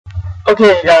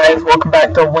Okay guys, welcome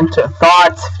back to Winter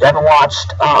Thoughts. If you haven't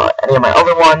watched any of my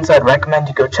other ones, I'd recommend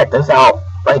you go check those out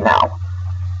right now.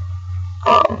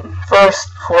 First,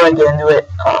 before I get into it,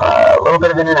 a little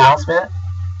bit of an announcement.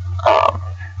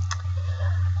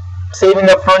 Saving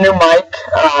up for a new mic.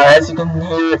 As you can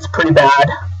hear, it's pretty bad.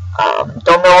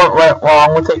 Don't know what went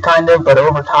wrong with it, but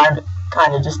over time it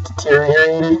kind of just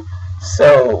deteriorated.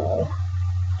 So,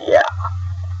 yeah.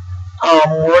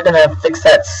 We're gonna fix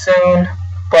that soon.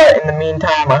 But in the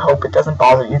meantime, I hope it doesn't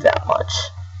bother you that much.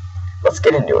 Let's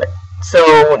get into it. So,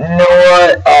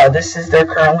 NOAA, this is their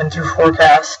current winter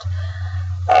forecast.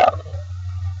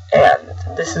 And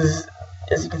this is,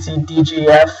 as you can see,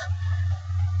 DGF.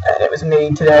 And it was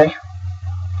made today.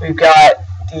 We've got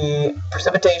the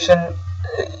precipitation.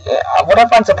 What I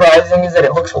find surprising is that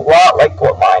it looks a lot like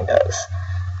what mine does.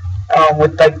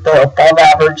 With like the above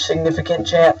average significant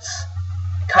chance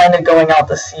kind of going out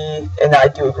to sea, and I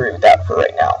do agree with that for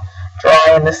right now.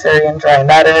 Dry in this area and dry in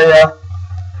that area,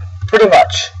 pretty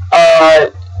much.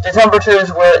 The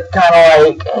temperatures were kind of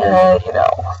like,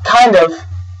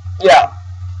 yeah,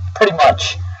 pretty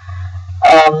much.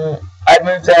 I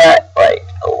moved that like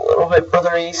a little bit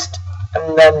further east,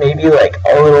 and then maybe like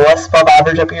a little less above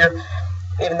average up here,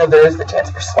 even though there is the chance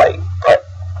for slight, but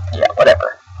yeah,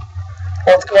 whatever.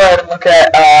 Let's go ahead and look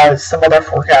at some other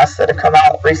forecasts that have come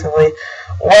out recently.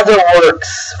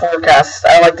 WeatherWorks forecast.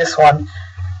 I like this one.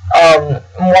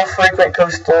 More frequent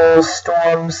coastal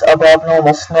storms above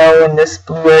normal snow in this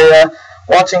blue area.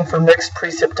 Watching for mixed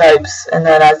precip types. And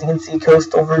then, as you can see,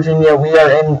 coastal Virginia, we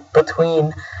are in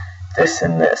between this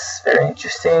and this. Very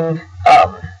interesting.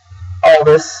 All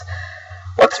this.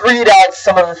 Let's read out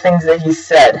some of the things that he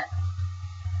said.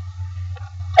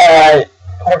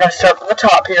 We're going to start from the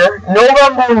top here.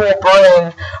 November will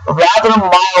bring rather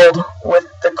mild with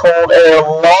the cold air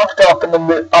locked up in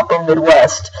the upper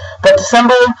Midwest, but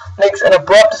December makes an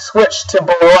abrupt switch to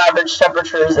below average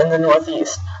temperatures in the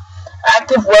Northeast.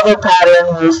 Active weather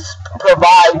pattern will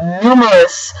provide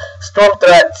numerous storm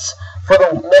threats for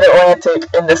the Mid-Atlantic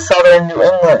and the southern New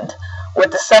England,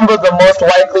 with December the most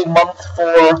likely month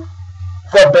for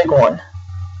the big one.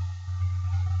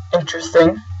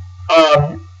 Interesting.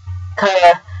 Kind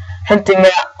of hinting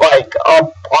at like a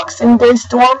Boxing Day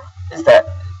storm. Is that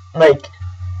like,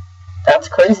 that's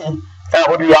crazy? That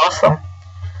would be awesome.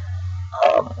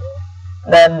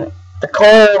 Then the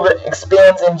cold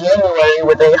expands in January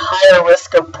with a higher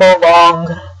risk of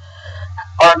prolonged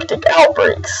Arctic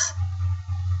outbreaks.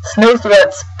 Snow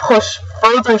threats push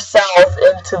further south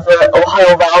into the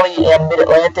Ohio Valley and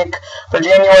Mid-Atlantic for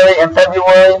January and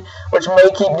February, which may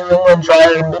keep New England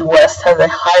drier, and Midwest has a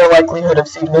higher likelihood of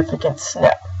significant snow.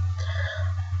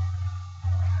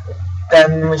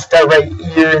 Then we start right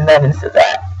here and then into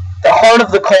that. The heart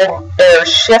of the cold air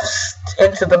shifts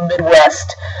into the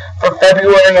Midwest for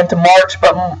February into March,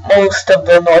 but most of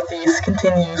the Northeast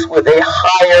continues with a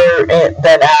higher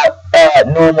than at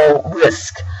normal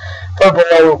risk for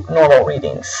below normal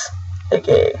readings,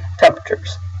 aka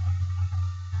temperatures.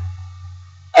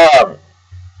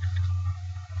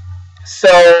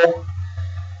 So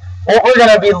what we're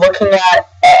going to be looking at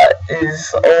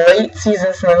is late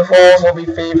season snowfalls will be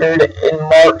favored in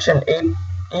March and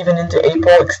even into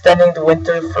April, extending the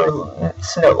winter for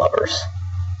snow lovers.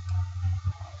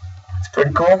 It's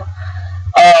pretty cool.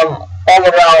 All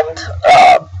around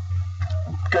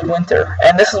good winter,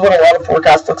 and this is what a lot of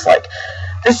forecast looks like.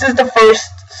 This is the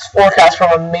first forecast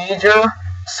from a major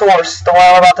source, the one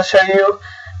I'm about to show you,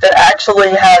 that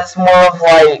actually has more of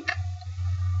like,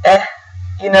 meh.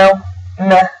 No,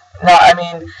 I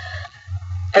mean,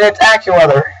 and it's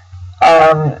Accuweather.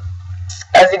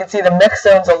 As you can see, the mix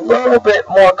zone's a little bit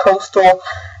more coastal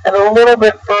and a little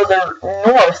bit further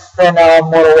north than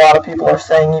what a lot of people are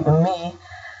saying, even me,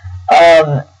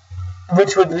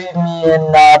 which would leave me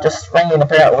in just rain,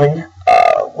 apparently,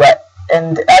 wet.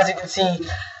 And as you can see,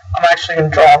 I'm actually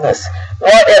going to draw on this.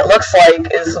 What it looks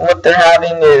like is what they're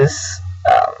having is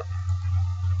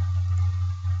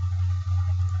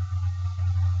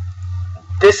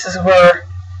this is where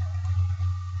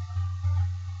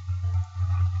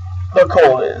the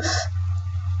cold is.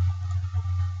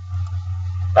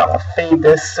 I'm going to fade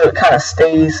this so it kind of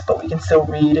stays, but we can still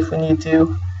read if we need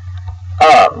to.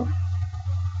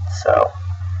 So,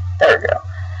 there we go.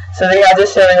 So they have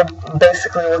this area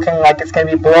basically looking like it's going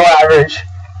to be below average.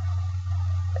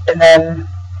 And then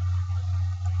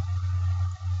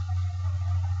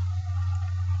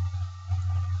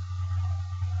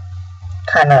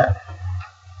kind of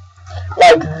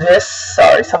like this.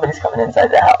 Sorry, somebody's coming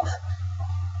inside the house.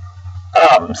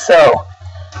 So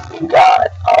we've got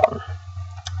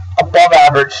above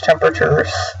average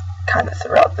temperatures kind of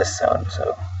throughout this zone.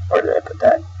 So Where did I put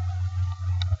that?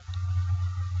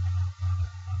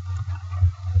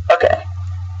 Okay.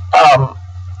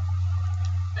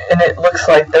 And it looks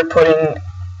like they're putting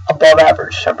above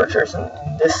average temperatures in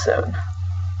this zone.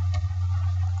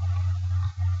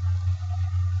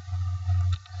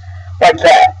 Like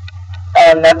that.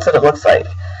 That's what it looks like.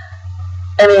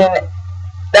 I mean,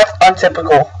 that's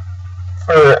untypical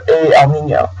for a El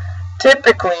Nino.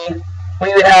 Typically,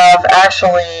 we would have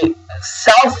actually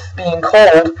south being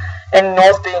cold and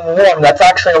north being warm. That's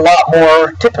actually a lot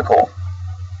more typical,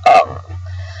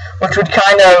 which would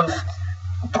kind of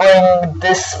bring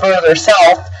this further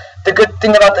south. The good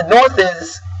thing about the north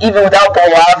is, even without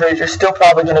below average, you're still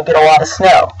probably going to get a lot of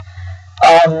snow.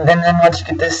 And then once you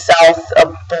get this south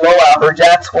up below average,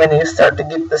 that's when you start to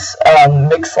get this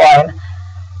mix line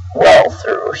well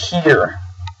through here.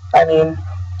 I mean,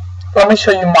 let me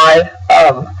show you my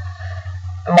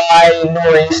my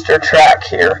nor'easter track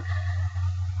here.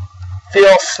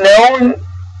 Feel snowy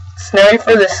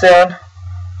for this zone,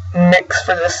 mix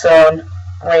for this zone,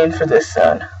 rain for this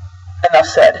zone. Enough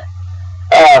said.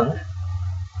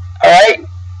 Alright,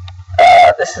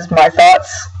 this is my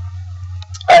thoughts.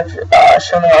 I've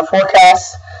shown you our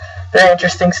forecasts. Very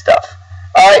interesting stuff.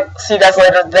 Alright, see you guys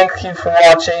later. Thank you for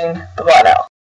watching. Bye-bye now.